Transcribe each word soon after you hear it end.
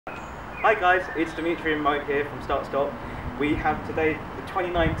Hi guys, it's Dimitri and Mike here from Start Stop. We have today the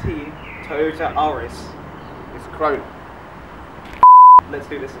 2019 Toyota Auris. It's a Corolla. Let's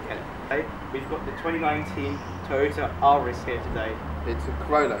do this again. Okay? We've got the 2019 Toyota Auris here today. It's a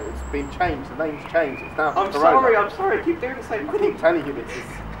Corolla. It's been changed. The name's changed. It's now I'm Corolla. sorry. I keep doing the same I thing. keep telling you this.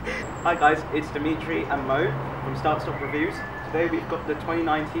 Hi guys, it's Dimitri and Mo from Start Stop Reviews. Today we've got the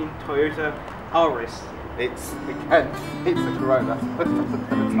 2019 Toyota Auris. It's a Corolla.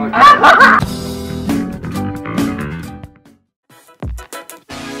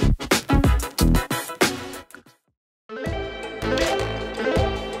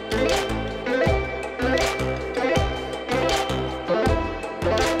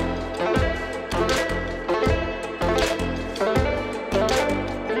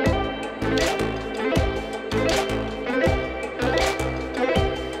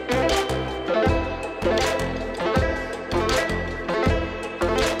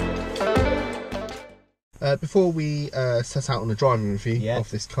 Before we set out on a driving review of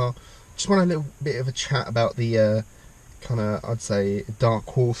this car, just want a little bit of a chat about the kind of, I'd say, dark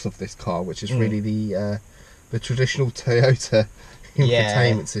horse of this car, which is really the traditional Toyota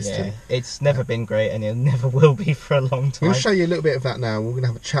infotainment system. Yeah. It's never been great, and it never will be for a long time. I'm going to show you a little bit of that now. We're going to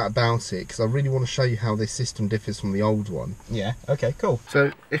have a chat about it because I really want to show you how this system differs from the old one. Yeah. Okay. Cool.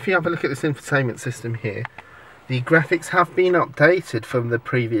 So if you have a look at this infotainment system here, the graphics have been updated from the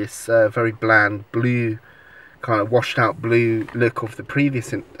previous very bland blue, kind of washed out blue look of the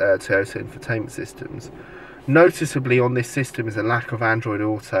previous Toyota infotainment systems. Noticeably on this system is a lack of Android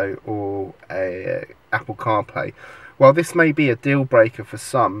Auto or Apple CarPlay. While this may be a deal breaker for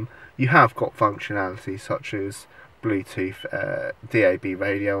some, you have got functionality such as Bluetooth, DAB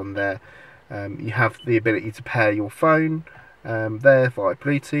radio on there. You have the ability to pair your phone there via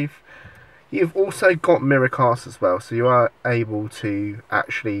Bluetooth. You've also got mirrorcast as well, so you are able to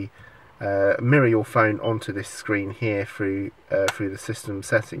actually mirror your phone onto this screen here through the system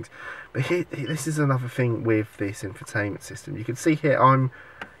settings. But this is another thing with this infotainment system. You can see here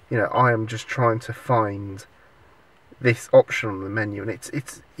I am just trying to find this option on the menu, and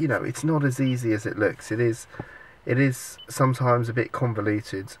it's not as easy as it looks. It is sometimes a bit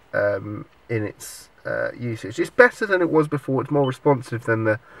convoluted in its usage. It's better than it was before. It's more responsive than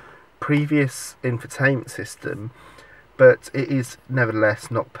the previous infotainment system, but it is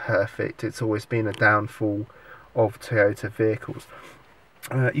nevertheless not perfect. It's always been a downfall of Toyota vehicles.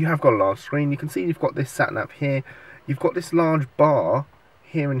 You have got a large screen. You can see you've got this sat nav here. You've got this large bar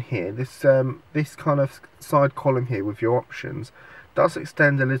here and here. This kind of side column here with your options does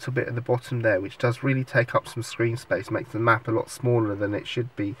extend a little bit at the bottom there, which does really take up some screen space, makes the map a lot smaller than it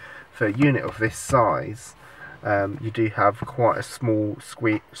should be for a unit of this size. You do have quite a small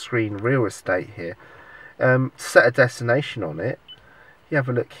screen real estate here. Set a destination on it. You have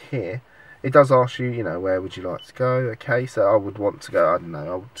a look here. It does ask you, where would you like to go? Okay, so I would want to go, I don't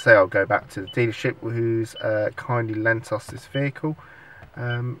know, I would say I'll go back to the dealership who's kindly lent us this vehicle.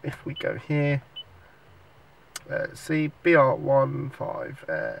 If we go here, see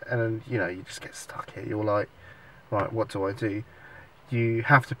BR15, and then, you just get stuck here. You're like, right, what do I do? You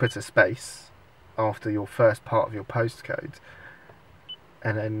have to put a space after your first part of your postcode.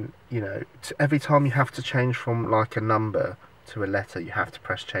 And then, every time you have to change from like a number to a letter, you have to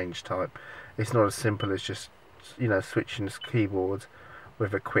press change type. It's not as simple as just, switching the keyboard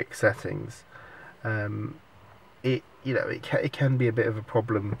with a quick settings. It can be a bit of a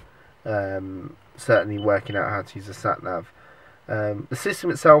problem, certainly working out how to use a sat nav. The system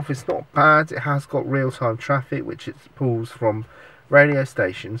itself is not bad. It has got real-time traffic, which it pulls from radio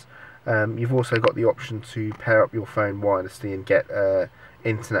stations. You've also got the option to pair up your phone wirelessly and get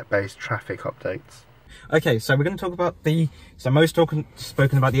internet-based traffic updates. Okay, so we're going to talk about Mo's spoken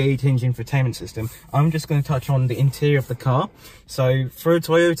about the 8-inch infotainment system. I'm just going to touch on the interior of the car. So for a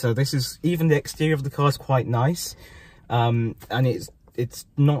Toyota, even the exterior of the car is quite nice, and it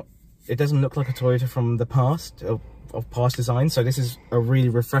doesn't look like a Toyota from the past of past design. So this is a really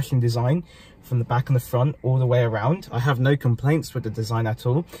refreshing design from the back and the front all the way around. I have no complaints with the design at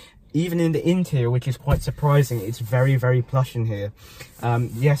all. Even in the interior, which is quite surprising, it's very, very plush in here.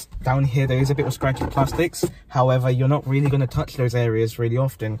 Yes, down here there is a bit of scratchy plastics. However, you're not really going to touch those areas really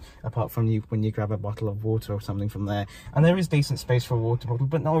often, apart from when you grab a bottle of water or something from there. And there is decent space for a water bottle,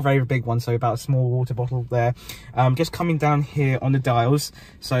 but not a very big one, so about a small water bottle there. Just coming down here on the dials.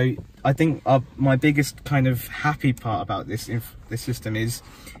 So I think my biggest kind of happy part about this system is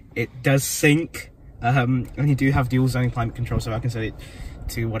it does sync, and you do have dual zone climate control, so I can set it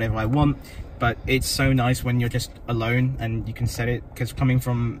to whatever I want. but it's so nice when you're just alone and you can set it, because coming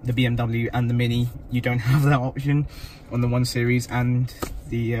from the BMW and the Mini, you don't have that option on the 1 Series and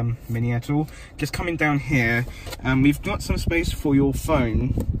the Mini at all. Just coming down here, we've got some space for your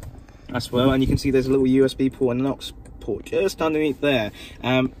phone as well, and you can see there's a little USB port and an aux port just underneath there.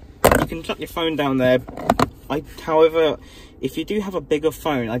 You can chuck your phone down there. However, if you do have a bigger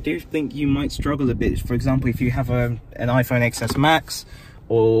phone, I do think you might struggle a bit. For example, if you have an iPhone XS Max,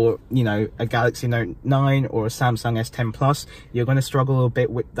 or you know, a Galaxy Note 9 or a Samsung S10 Plus, you're going to struggle a bit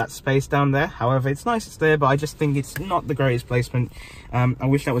with that space down there. However, it's nice it's there, but I just think it's not the greatest placement. I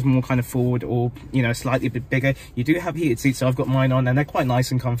wish that was more kind of forward, or you know, slightly a bit bigger. You do have heated seats, so I've got mine on, and they're quite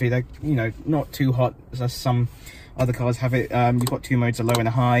nice and comfy. They're, you know, not too hot as some other cars have it. You've got 2 modes, a low and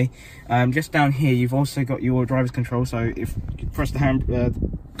a high. Just down here, you've also got your driver's control, so if you press the hand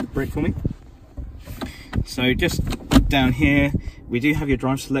brake for me. So just down here, we do have your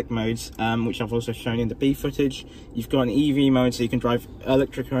drive select modes, which I've also shown in the B footage. You've got an EV mode, so you can drive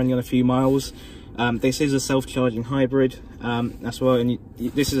electric only on a few miles. This is a self-charging hybrid as well, and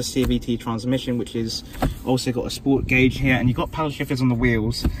this is a CVT transmission, which is also got a sport gauge here, and you've got paddle shifters on the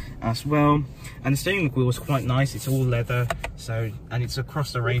wheels as well. And the steering wheel is quite nice, it's all leather, so, and it's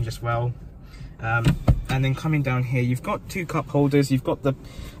across the range as well. And then coming down here, you've got 2 cup holders. You've got the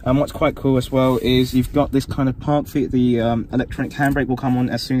what's quite cool as well is you've got this kind of park feat. The electronic handbrake will come on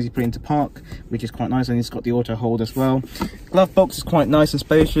as soon as you put it into park, which is quite nice, and it's got the auto hold as well. Glove box is quite nice and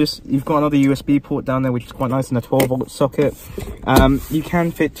spacious. You've got another USB port down there, which is quite nice, in a 12-volt socket. You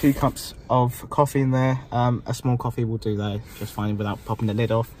can fit 2 cups of coffee in there. A small coffee will do there just fine without popping the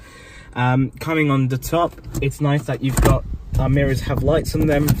lid off. Coming on the top, it's nice that you've got our mirrors have lights on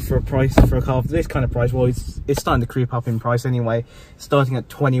them for a price, for a car of this kind of price. Well, it's starting to creep up in price anyway, starting at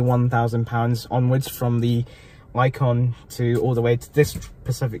 £21,000 onwards, from the Icon to all the way to this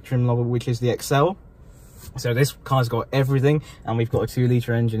specific trim level, which is the Excel. So this car's got everything, and we've got a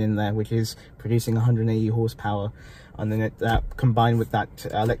 2-litre engine in there, which is producing 180 horsepower, and then that combined with that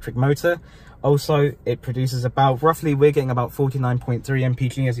electric motor. Also, it produces about, roughly, we're getting about 49.3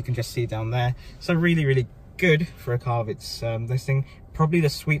 mpg, as you can just see down there. So really, really good for a car of its this thing. Probably the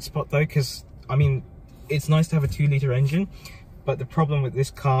sweet spot though, because I mean, it's nice to have a 2-litre engine, but the problem with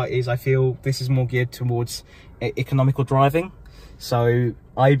this car is I feel this is more geared towards economical driving. So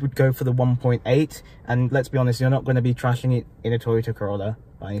I would go for the 1.8, and let's be honest, you're not going to be trashing it in a Toyota Corolla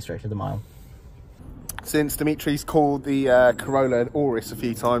by any stretch of the mile. Since Dimitri's called the Corolla an Auris a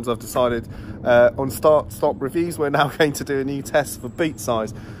few times, I've decided on start-stop reviews, we're now going to do a new test for boot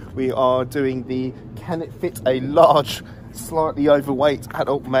size. We are doing the can it fit a large, slightly overweight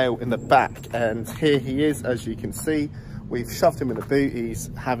adult male in the back, and here he is, as you can see. We've shoved him in the boot, he's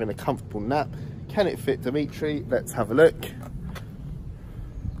having a comfortable nap. Can it fit Dimitri? Let's have a look.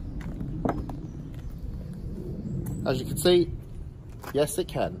 As you can see, yes it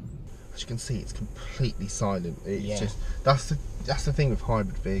can. As you can see, it's completely silent. It's just that's the thing with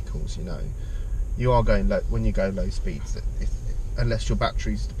hybrid vehicles. You know, you are going low when you go low speeds. Unless your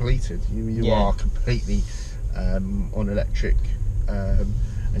battery's depleted, you are completely on electric, and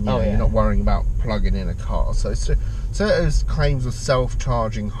you're not worrying about plugging in a car. So Toyota's claims of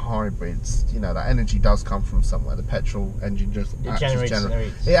self-charging hybrids, you know, that energy does come from somewhere. The petrol engine just acts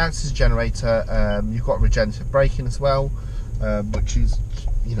as a generator. You've got regenerative braking as well, which is,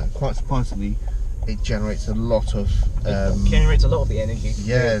 you know, quite surprisingly, it generates a lot of the energy.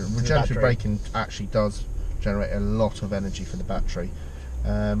 Yeah, regenerative braking actually does generate a lot of energy for the battery.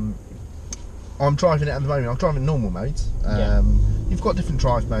 I'm driving it at the moment. I'm driving normal modes. You've got different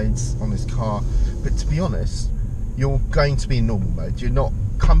drive modes on this car, but to be honest, you're going to be in normal mode. You're not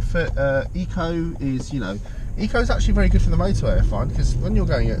comfort. Eco is, you know, Eco is actually very good for the motorway, I find, because when you're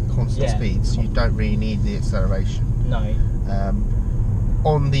going at constant speeds, you don't really need the acceleration. No.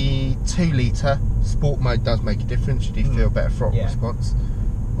 On the 2-litre, sport mode does make a difference. You do feel better throttle response.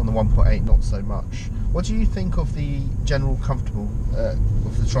 On the 1.8, not so much. What do you think of the general comfortable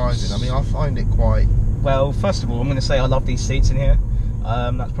of the driving? I mean, I find it quite... Well, first of all, I'm going to say I love these seats in here.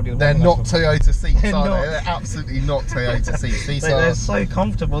 That's probably they're not Toyota seats, are they? They're absolutely not Toyota seats. They're so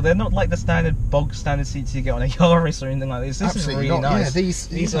comfortable. They're not like the standard standard seats you get on a Yaris or anything like this. This is really nice. Yeah,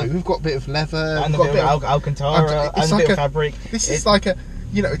 these are, we've got a bit of leather, and a bit of Alcantara, and a bit of fabric. This is like a,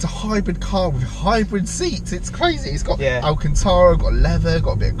 you know, it's a hybrid car with hybrid seats. It's crazy. It's got Alcantara, got leather,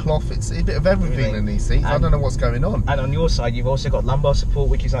 got a bit of cloth. It's a bit of everything in these seats. I don't know what's going on. And on your side, you've also got lumbar support,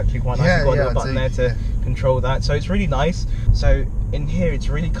 which is actually quite nice. You've got a little button there to control that. So it's really nice. So in here, it's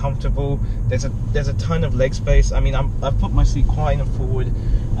really comfortable. There's a ton of leg space. I mean, I've put my seat quite enough forward.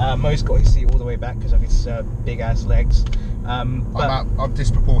 Mo's got his seat all the way back because of his big ass legs. I'm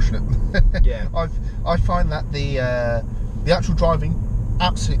disproportionate. Yeah. I find that the actual driving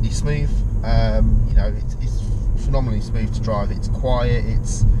absolutely smooth. You know, it's phenomenally smooth to drive. It's quiet.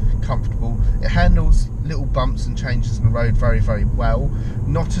 It's comfortable. It handles little bumps and changes in the road very, very well.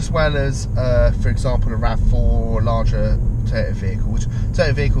 Not as well as, for example, a RAV4 or a larger Toyota vehicle, which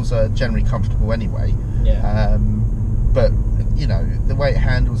Toyota vehicles are generally comfortable anyway. Yeah. But you know, the way it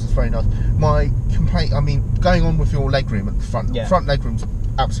handles is very nice. My complaint, I mean, going on with your legroom at the front, Yeah. front legroom's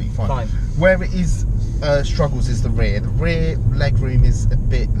absolutely fine. Where it is struggles is the rear. The rear legroom is a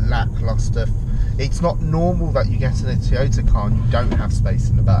bit lackluster. It's not normal that you get in a Toyota car and you don't have space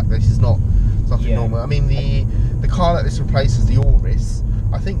in the back. This is not something normal. I mean, the car that this replaces, the Auris,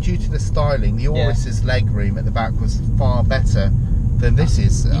 I think due to the styling, the Auris's legroom at the back was far better than this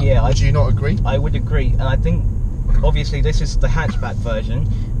is. Would you not agree? I would agree, and I think obviously this is the hatchback version.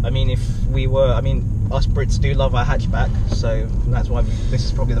 I mean, if we were, I mean, us Brits do love our hatchback, so that's why this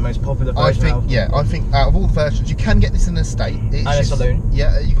is probably the most popular version. I think out of all the versions, you can get this in an estate. And a saloon.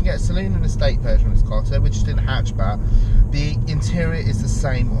 Yeah, you can get a saloon and estate version of this car. So we're just in a hatchback. The interior is the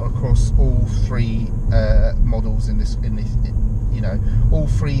same across all three models in this. You know, all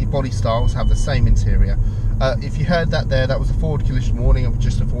three body styles have the same interior. If you heard that there, that was a forward collision warning. I've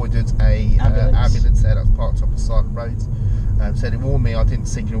just avoided a ambulance there that was parked up the side of the road. So it warned me I didn't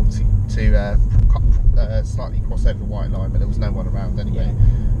signal to slightly cross over the white line, but there was no one around anyway.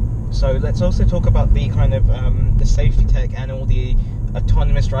 Yeah. So let's also talk about the kind of the safety tech and all the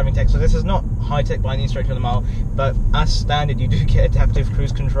autonomous driving tech. So this is not high tech by any stretch of the mile, but as standard you do get adaptive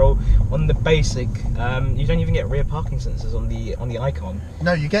cruise control. On the basic, you don't even get rear parking sensors on the Icon.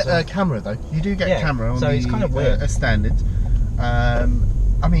 No, you get a camera though. You do get a camera on so it's kind of weird. A standard.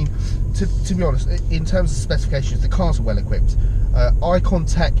 I mean, to be honest, in terms of specifications, the cars are well equipped. Icon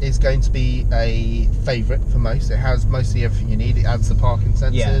Tech is going to be a favourite for most. It has mostly everything you need. It adds the parking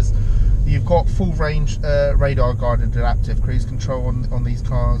sensors. You've got full range radar guided adaptive cruise control on these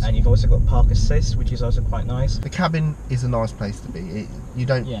cars. And you've also got park assist, which is also quite nice. The cabin is a nice place to be. You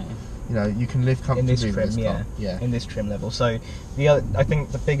don't, you know, you can live comfortably in this trim, car. In this trim level. So I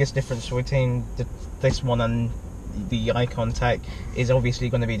think the biggest difference between this one and the Icon Tech is obviously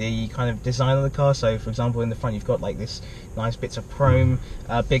going to be the kind of design of the car. So for example, in the front you've got like this nice bits of chrome,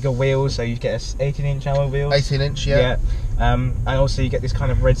 bigger wheels, so you get 18-inch alloy wheels. 18-inch, and also you get this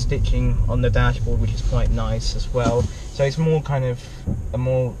kind of red stitching on the dashboard, which is quite nice as well. So it's more kind of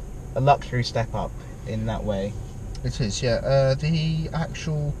a luxury step up in that way. It is, yeah. The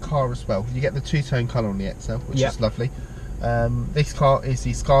actual car as well, you get the two-tone colour on the Excel, which is lovely. This car is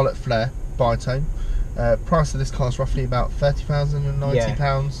the Scarlet Flare Bitone. Price of this car is roughly about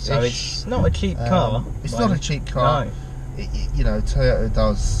 £30,090. So it's not a cheap car. It's not a cheap car. No. You know, Toyota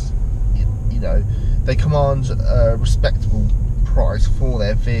does, you know, they command a respectable price for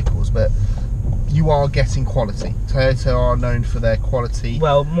their vehicles, but you are getting quality. Toyota are known for their quality.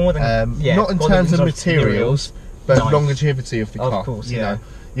 Well, more than not in terms of materials, but longevity of the car. Of course, you know,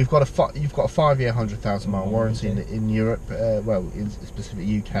 you've got a 5-year 100,000-mile warranty in Europe. Well, in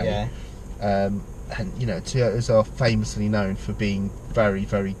specifically UK. And you know, Toyotas are famously known for being very,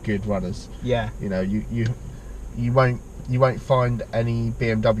 very good runners. You know, you won't find any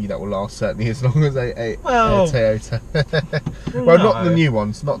BMW that will last certainly as long as a Toyota. Well, not the new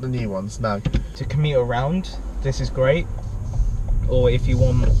ones. Not the new ones. No. To commute around, this is great. Or if you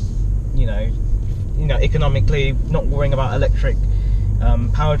want, you know, economically, not worrying about electric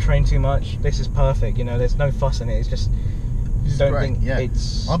powertrain too much, this is perfect. You know, there's no fuss in it. It's just.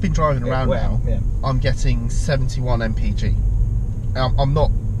 It's. I've been driving around now. I'm getting 71 mpg. I'm not,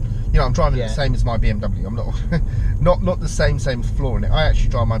 you know, I'm driving the same as my BMW. I'm not not the same floor in it. I actually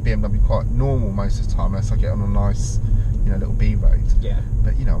drive my BMW quite normal most of the time, unless I get on a nice, you know, little B road.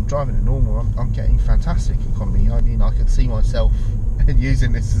 But you know, I'm driving it normal. I'm getting fantastic economy. I mean, I could see myself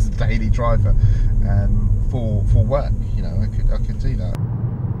using this as a daily driver for work. You know, I could do that.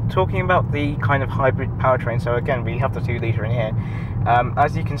 Talking about the kind of hybrid powertrain, so again we have the 2-litre in here.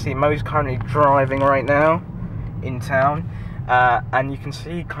 As you can see, Mo's currently driving right now in town, and you can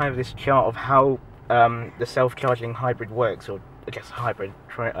see kind of this chart of how the self-charging hybrid works, or I guess hybrid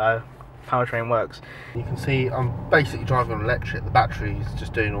powertrain works. You can see I'm basically driving on electric. The battery is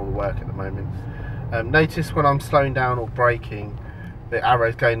just doing all the work at the moment. Notice when I'm slowing down or braking, the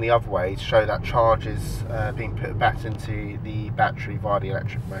arrows going the other way to show that charge is being put back into the battery via the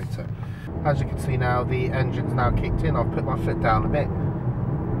electric motor. As you can see now, the engine's now kicked in. I've put my foot down a bit.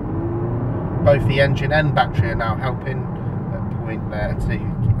 Both the engine and battery are now helping at the point there to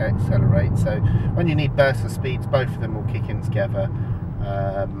accelerate. So when you need bursts of speeds, both of them will kick in together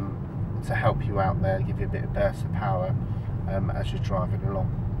to help you out there, give you a bit of burst of power. as you're driving along.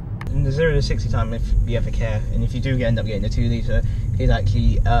 And the 0 to 60 time, if you ever care, and if you do end up getting a 2 litre, is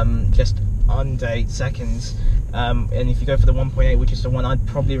actually just under 8 seconds. And if you go for the 1.8, which is the one I'd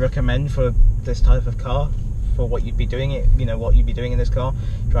probably recommend for this type of car, for what you'd be doing what you'd be doing in this car,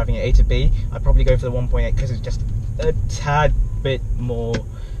 driving it A to B, I'd probably go for the 1.8 because it's just a tad bit more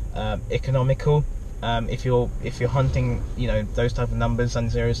economical. If you're hunting, those type of numbers,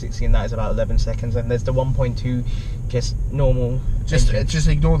 and 0 to 60 and that is about 11 seconds, and there's the 1.2 just normal. Just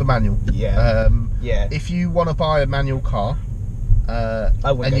ignore the manual. Yeah. Yeah. If you want to buy a manual car,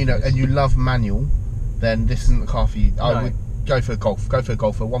 and you love manual, then this isn't the car for you. I would go for a Golf. Go for a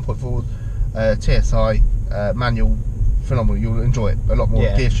Golf, a 1.4 TSI manual, phenomenal. You'll enjoy it a lot more.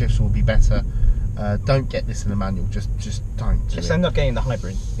 Gear shifts will be better. Don't get this in a manual. Just don't. Just end up getting the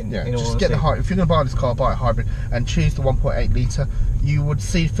hybrid. Just get the hybrid. If you're going to buy this car, buy a hybrid and choose the 1.8 litre. You would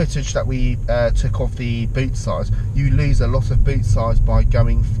see footage that we took of the boot size. You lose a lot of boot size by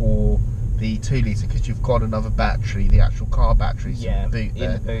going for the 2 litre because you've got another battery. The actual car batteries in the boot there.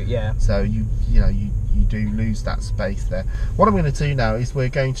 In the boot, yeah. So you do lose that space there. What I'm going to do now is we're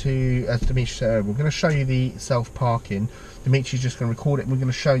going to, as Dimitri said, we're going to show you the self-parking. Dimitri's just going to record it. We're going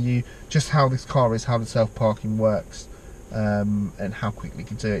to show you just how this car is, how the self-parking works, and how quickly you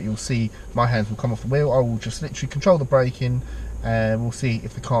can do it. You'll see my hands will come off the wheel. I will just literally control the braking, and we'll see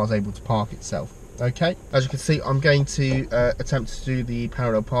if the car is able to park itself. Okay, as you can see, I'm going to attempt to do the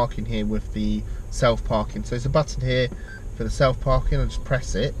parallel parking here with the self-parking. So there's a button here for the self-parking. I'll just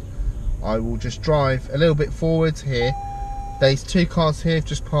press it. I will just drive a little bit forwards here. There's 2 cars here,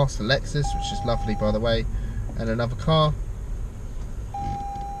 just past the Lexus, which is lovely by the way, and another car.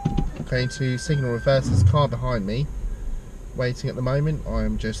 I'm going to signal reverse. There's a car behind me waiting at the moment.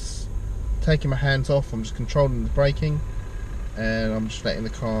 I'm just taking my hands off. I'm just controlling the braking, and I'm just letting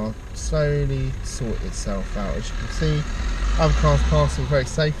the car slowly sort itself out. As you can see, other cars passing very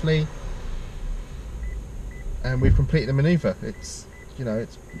safely, and we've completed the manoeuvre. It's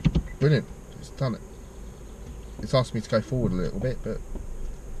it's brilliant. It's done it. It's asked me to go forward a little bit, but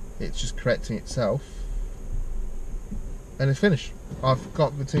it's just correcting itself, and it's finished. I've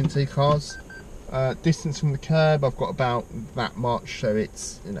got between 2 cars distance from the curb. I've got about that much, so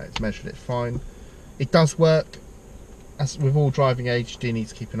it's it's measured it fine. It does work. As with all driving aids, you do need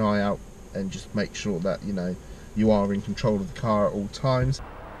to keep an eye out and just make sure that you are in control of the car at all times.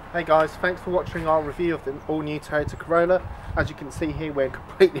 Hey guys, thanks for watching our review of the all-new Toyota Corolla. As you can see here, we're in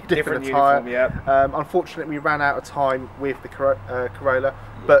completely different attire. Unfortunately, we ran out of time with the Corolla.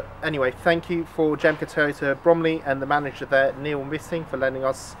 But anyway, thank you for Jemka Toyota Bromley and the manager there, Neil Missing, for lending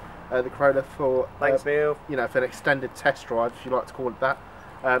us the Corolla for thanks, Neil. For an extended test drive, if you like to call it that.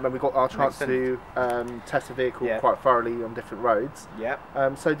 And we got our chance to test the vehicle quite thoroughly on different roads.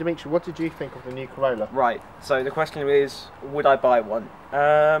 So Dimitri, what did you think of the new Corolla? Right, so the question is, would I buy one?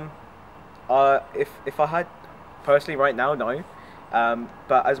 If I had, personally right now, no.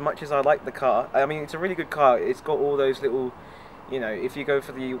 But as much as I like the car, I mean, it's a really good car. It's got all those little, if you go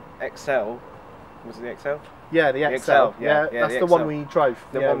for the Excel, was it the Excel? Yeah, the Excel. Yeah, that's the one we drove.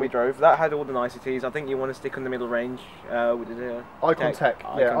 The one we drove. That had all the niceties. I think you want to stick on the middle range. Icon Tech.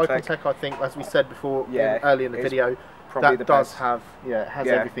 Icon Tech. I think, as we said before, earlier in the video, probably that does have, it has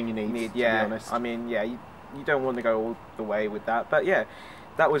everything you need. To be honest. I mean, you don't want to go all the way with that, but yeah,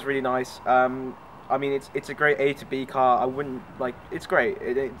 that was really nice. I mean, it's a great A to B car. I wouldn't it's great.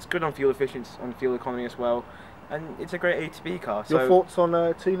 It's good on fuel efficiency, on fuel economy as well, and it's a great A to B car. Your thoughts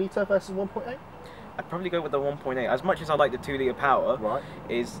on 2 litre versus 1.8? I'd probably go with the 1.8. As much as I like the 2 litre power,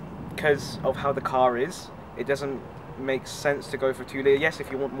 is because of how the car is. It doesn't make sense to go for 2 litre. Yes, if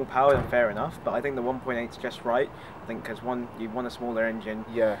you want more power, then fair enough. But I think the 1.8 is just right. I think because you want a smaller engine.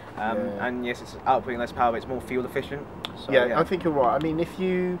 And yes, it's outputting less power. But it's more fuel efficient. So, I think you're right. I mean,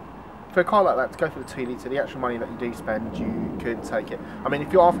 for a car like that, to go for the 2 litre, the actual money that you do spend, you could take it. I mean,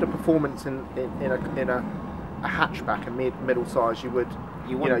 if you're after performance in a hatchback, a middle size, you wouldn't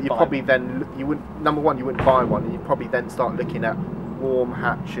number one, you wouldn't buy one, and you'd probably then start looking at warm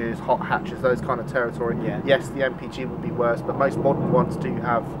hatches, hot hatches, those kind of territory. Yes, the MPG will be worse, but most modern ones do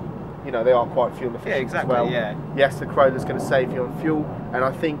have, they are quite fuel efficient as well. Yes, the Corolla's going to save you on fuel, and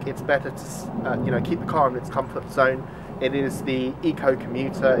I think it's better to keep the car in its comfort zone. It is the eco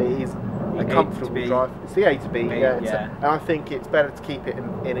commuter. It is a comfortable drive. It's the A to B. And I think it's better to keep it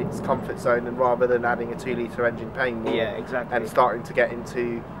in its comfort zone, and rather than adding a 2 litre engine paying more. And starting to get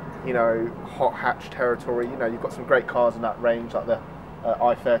into hot hatch territory. You've got some great cars in that range, like the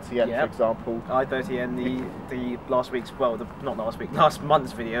i30N, for example. i30N, the last week's, well, not last week, last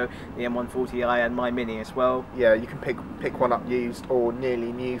month's video, the M140i and my Mini as well. Yeah, you can pick one up used or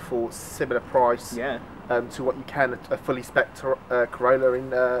nearly new for similar price. Yeah. To what you can a fully spec Corolla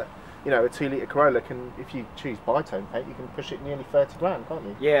in. You know, a 2-litre Corolla can, if you choose bi-tone paint, you can push it nearly 30 grand, can't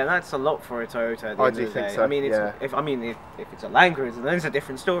you? Yeah, that's a lot for a Toyota at the end of the day. So. I mean, if it's a Land Cruiser, then it's a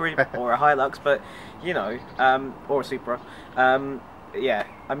different story, or a Hilux, but you know, or a Supra. Yeah,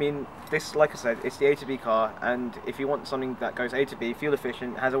 I mean, this, like I said, it's the A to B car, and if you want something that goes A to B, fuel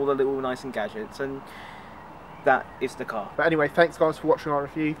efficient, has all the little nice and gadgets, and that is the car. But anyway, thanks guys for watching our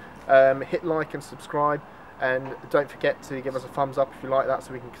review. Hit like and subscribe. And don't forget to give us a thumbs up if you like that,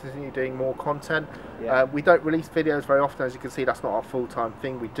 so we can continue doing more content. Yeah. We don't release videos very often, as you can see. That's not our full-time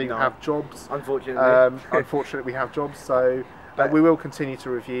thing. We do have jobs. Unfortunately. Unfortunately, we have jobs. So we will continue to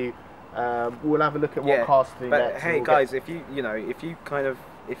review. We'll have a look at what cars to do next. But hey, guys, if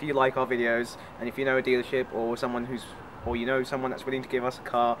you like our videos, and if you know a dealership or someone someone that's willing to give us a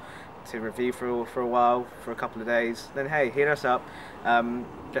car to review for a while, for a couple of days, then hey, hit us up.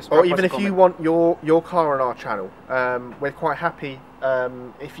 Or even if you want your car on our channel, we're quite happy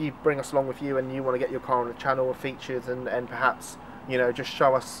if you bring us along with you and you want to get your car on the channel with features and perhaps, you know, just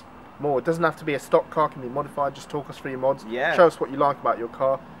show us more. It doesn't have to be a stock car, it can be modified. Just talk us through your mods. Yeah. Show us what you like about your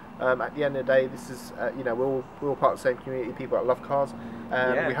car. At the end of the day, this is you know, we're all part of the same community, people that love cars.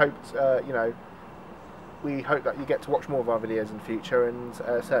 We hope you know, we hope that you get to watch more of our videos in the future, and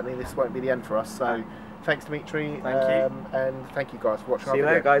certainly this won't be the end for us. So thanks, Dimitri. Thank you. And thank you guys for watching our video. See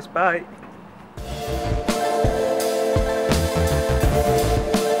you later, guys. Bye.